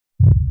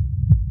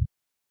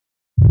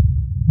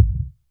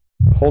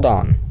Hold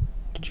on.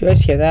 Did you guys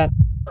hear that?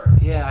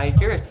 Yeah, I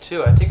hear it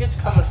too. I think it's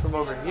coming from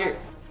over here.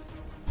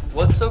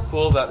 What's so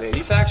cool about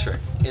manufacturing?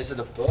 Is it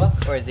a book?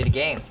 Or is it a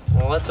game?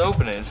 Well, let's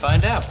open it and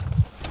find out.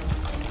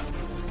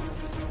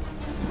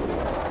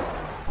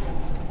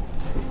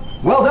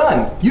 Well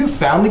done! You've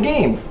found the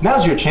game!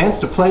 Now's your chance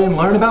to play and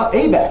learn about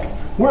Abec.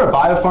 We're a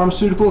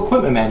biopharmaceutical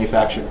equipment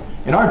manufacturer,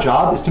 and our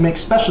job is to make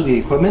specialty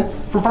equipment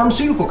for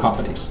pharmaceutical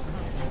companies.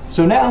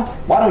 So now,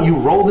 why don't you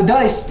roll the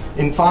dice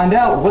and find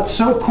out what's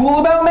so cool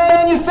about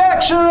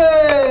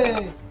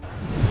manufacturing?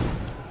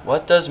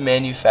 What does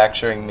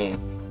manufacturing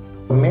mean?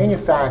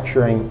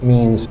 Manufacturing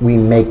means we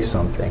make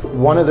something.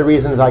 One of the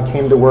reasons I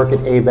came to work at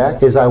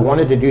Abec is I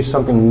wanted to do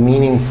something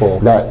meaningful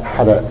that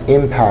had an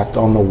impact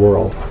on the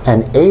world.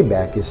 And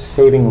Abec is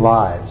saving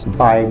lives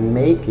by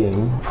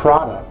making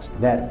products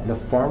that the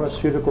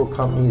pharmaceutical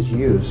companies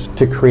use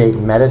to create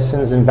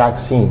medicines and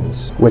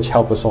vaccines, which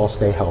help us all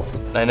stay healthy.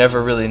 I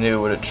never really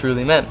knew what it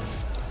truly meant.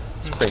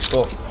 It's pretty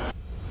cool.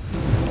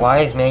 Why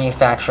is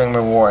manufacturing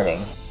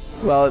rewarding?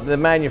 Well, the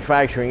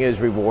manufacturing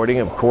is rewarding,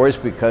 of course,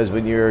 because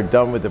when you're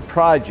done with the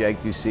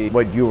project, you see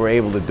what you were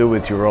able to do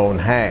with your own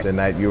hands, and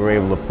that you were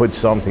able to put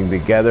something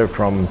together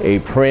from a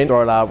print,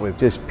 start out with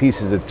just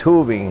pieces of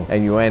tubing,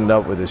 and you end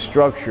up with a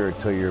structure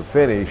until you're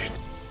finished.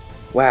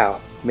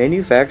 Wow,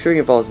 manufacturing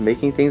involves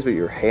making things with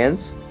your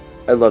hands?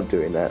 I love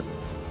doing that.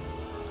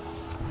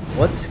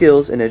 What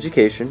skills and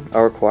education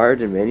are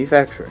required in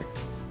manufacturing?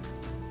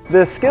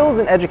 The skills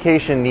and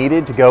education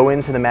needed to go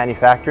into the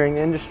manufacturing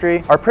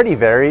industry are pretty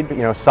varied. You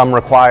know, some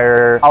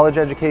require college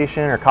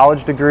education or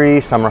college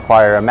degree, some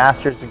require a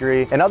master's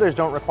degree, and others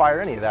don't require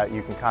any of that.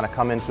 You can kind of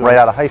come into right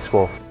out of high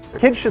school.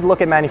 Kids should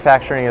look at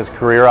manufacturing as a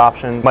career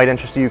option. It might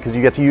interest you because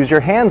you get to use your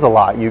hands a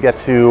lot. You get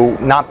to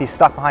not be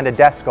stuck behind a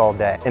desk all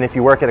day. And if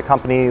you work at a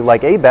company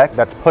like Abec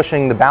that's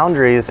pushing the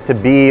boundaries to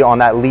be on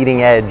that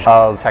leading edge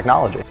of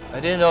technology.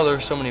 I didn't know there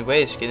were so many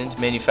ways to get into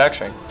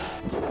manufacturing.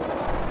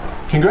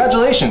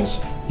 Congratulations!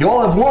 You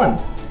all have won!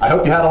 I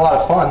hope you had a lot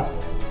of fun.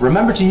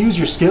 Remember to use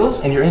your skills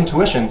and your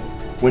intuition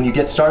when you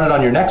get started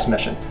on your next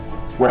mission.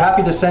 We're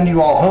happy to send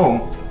you all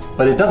home,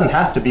 but it doesn't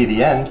have to be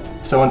the end.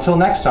 So until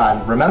next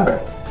time, remember,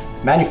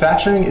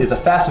 manufacturing is a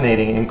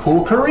fascinating and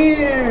cool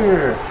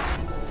career!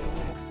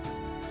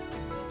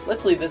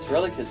 Let's leave this for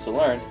other kids to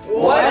learn.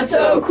 What's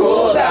so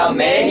cool about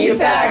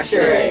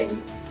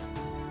manufacturing?